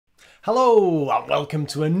Hello and welcome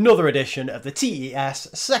to another edition of the TES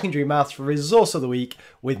Secondary Maths Resource of the Week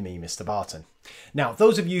with me, Mr. Barton. Now,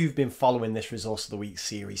 those of you who've been following this Resource of the Week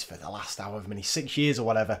series for the last however many 6 years or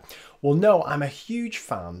whatever will know I'm a huge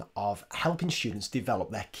fan of helping students develop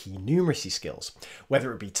their key numeracy skills,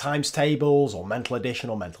 whether it be times tables or mental addition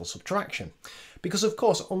or mental subtraction. Because of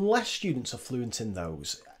course, unless students are fluent in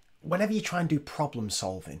those, whenever you try and do problem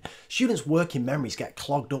solving, students' working memories get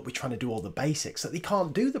clogged up with trying to do all the basics that they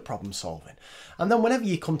can't do the problem solving. And then whenever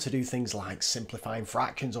you come to do things like simplifying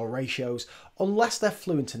fractions or ratios, unless they're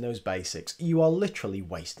fluent in those basics, you are literally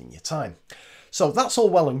wasting your time. So that's all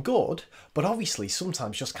well and good, but obviously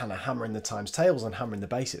sometimes just kind of hammering the times tables and hammering the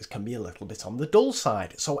basics can be a little bit on the dull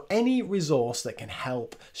side. So any resource that can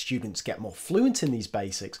help students get more fluent in these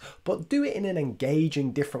basics, but do it in an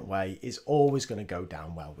engaging, different way is always going to go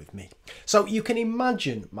down well with me. So you can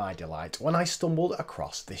imagine my delight when I stumbled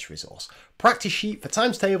across this resource. Practice sheet for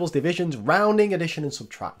times tables, divisions, rounding, addition and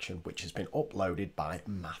subtraction, which has been uploaded by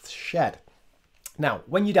MathShed. Now,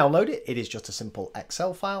 when you download it, it is just a simple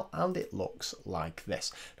Excel file and it looks like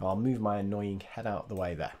this. Now, I'll move my annoying head out of the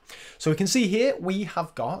way there. So we can see here we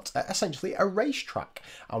have got essentially a racetrack.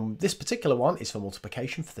 And this particular one is for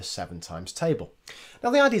multiplication for the 7 times table.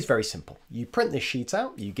 Now, the idea is very simple. You print this sheet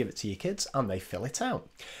out, you give it to your kids and they fill it out.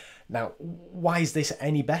 Now, why is this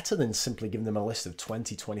any better than simply giving them a list of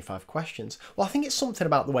 20, 25 questions? Well, I think it's something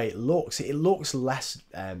about the way it looks. It looks less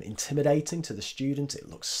intimidating to the student. It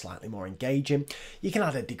looks slightly more engaging. You can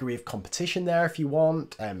add a degree of competition there if you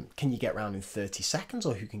want. Can you get round in 30 seconds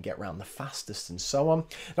or who can get round the fastest and so on?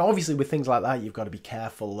 Now, obviously with things like that, you've got to be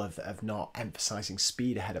careful of not emphasising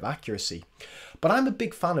speed ahead of accuracy. But I'm a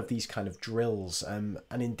big fan of these kind of drills. And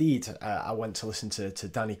indeed, I went to listen to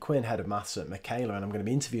Danny Quinn, head of maths at Michaela, and I'm going to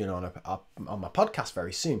be interviewing on my podcast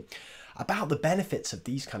very soon about the benefits of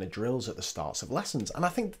these kind of drills at the starts of lessons. And I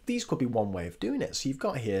think these could be one way of doing it. So you've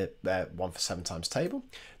got here one for 7 times table.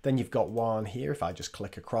 Then you've got one here, if I just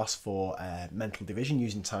click across, for mental division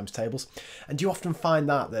using times tables. And do you often find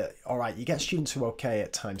that, all right, you get students who are okay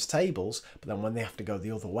at times tables, but then when they have to go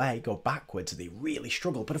the other way, go backwards, they really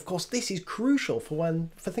struggle. But of course, this is crucial for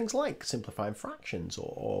things like simplifying fractions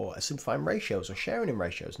or simplifying ratios or sharing in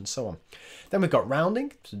ratios and so on. Then we've got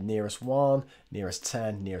rounding, so nearest 1, nearest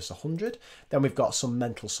 10, nearest 100. Then we've got some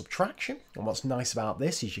mental subtraction. And what's nice about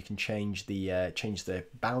this is you can change the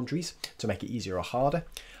boundaries to make it easier or harder.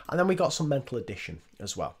 And then we got some mental addition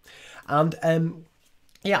as well. And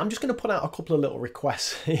yeah, I'm just going to put out a couple of little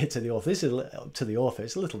requests here to the author. It's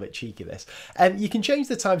a little bit cheeky, this. You can change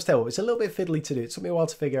the times table. It's a little bit fiddly to do. It took me a while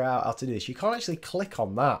to figure out how to do this. You can't actually click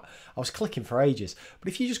on that. I was clicking for ages. But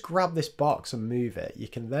if you just grab this box and move it, you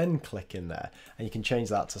can then click in there and you can change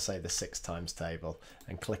that to, say, the 6 times table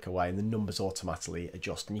and click away and the numbers automatically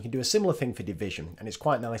adjust. And you can do a similar thing for division. And it's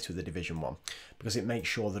quite nice with the division one because it makes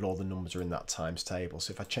sure that all the numbers are in that times table.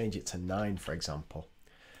 So if I change it to 9, for example,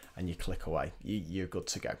 and you click away, you're good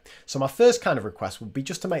to go. So my first kind of request would be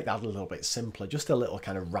just to make that a little bit simpler. Just a little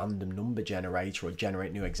kind of random number generator or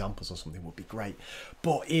generate new examples or something would be great.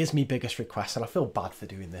 But here's my biggest request, and I feel bad for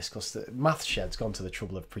doing this because the MathShed's gone to the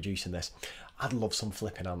trouble of producing this. I'd love some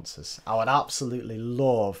flipping answers. I would absolutely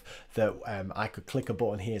love that I could click a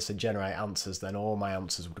button here to generate answers, then all my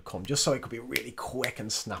answers would come, just so it could be really quick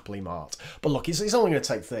and snappily marked. But look, it's only going to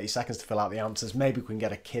take 30 seconds to fill out the answers. Maybe we can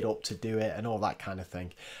get a kid up to do it and all that kind of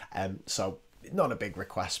thing. So not a big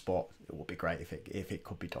request, but it would be great if it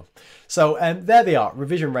could be done. So there they are,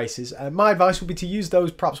 revision races. My advice would be to use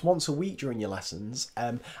those perhaps once a week during your lessons,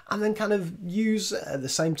 and then kind of use at the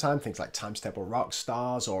same time things like times table rock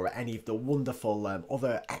stars or any of the wonderful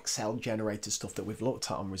other Excel generated stuff that we've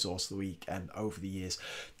looked at on Resource of the Week over the years,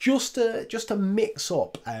 just to mix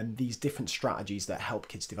up these different strategies that help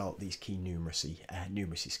kids develop these key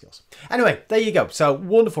numeracy skills. Anyway, there you go. So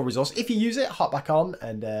wonderful resource. If you use it, hop back on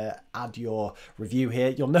and add your review here.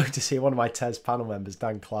 You'll notice here one of my TES panel members,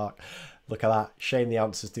 Dan Clark. Look at that. Shame the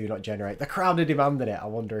answers do not generate. The crowd are demanding it. I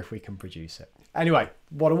wonder if we can produce it. Anyway,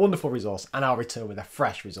 what a wonderful resource. And I'll return with a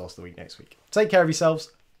fresh Resource of the Week next week. Take care of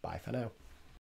yourselves. Bye for now.